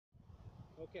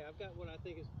Okay, I've got what I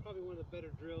think is probably one of the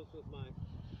better drills with my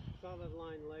solid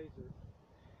line laser.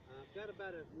 I've got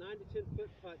about a 9 to 10 foot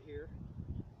putt here.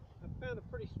 I've found a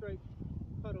pretty straight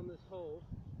putt on this hole,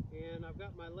 and I've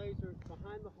got my laser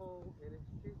behind the hole and it's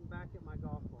shooting back at my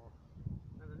golf ball.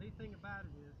 Now the neat thing about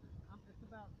it is it's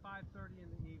about 5:30 in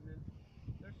the evening.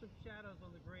 There's some shadows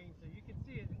on the green, so you can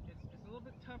see it. It's a little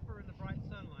bit tougher in the bright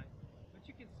sunlight, but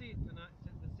you can see it tonight,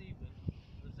 this evening,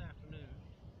 this afternoon.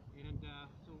 And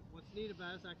so what's neat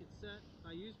about it is I can set,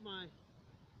 I'm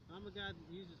a guy that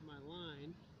uses my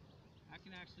line. I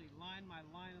can actually line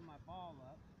of my ball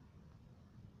up.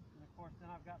 And of course then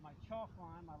I've got my chalk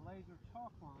line, my laser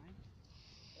chalk line,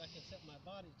 that I can set my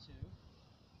body to.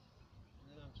 And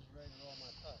then I'm just ready to roll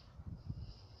my putt.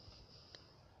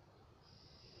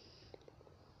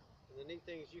 And the neat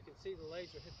thing is you can see the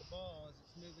laser hit the ball as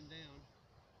it's moving down.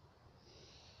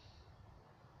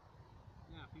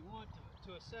 Now if you want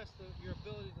to assess your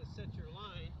ability to set your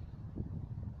line,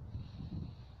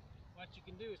 what you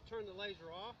can do is turn the laser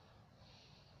off,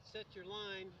 set your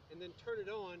line, and then turn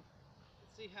it on and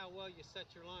see how well you set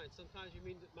your line. Sometimes you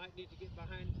might need to get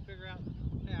behind to figure out,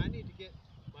 hey, I need to get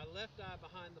my left eye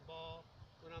behind the ball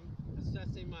when I'm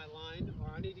assessing my line,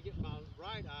 or I need to get my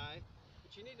right eye.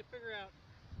 But you need to figure out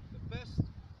your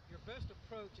best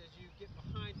approach as you get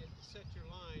behind it to set your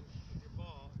line with your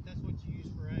ball. If that's what you use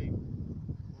for aim.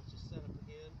 I'll just set up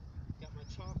again. Got my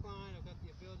chalk line. I've got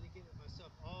the ability to get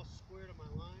myself all square to my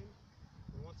line.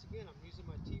 And once again, I'm using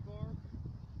my T-bar,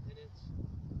 and it's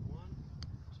 1,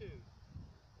 2.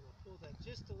 And I pulled that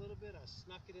just a little bit. I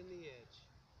snuck it in the edge.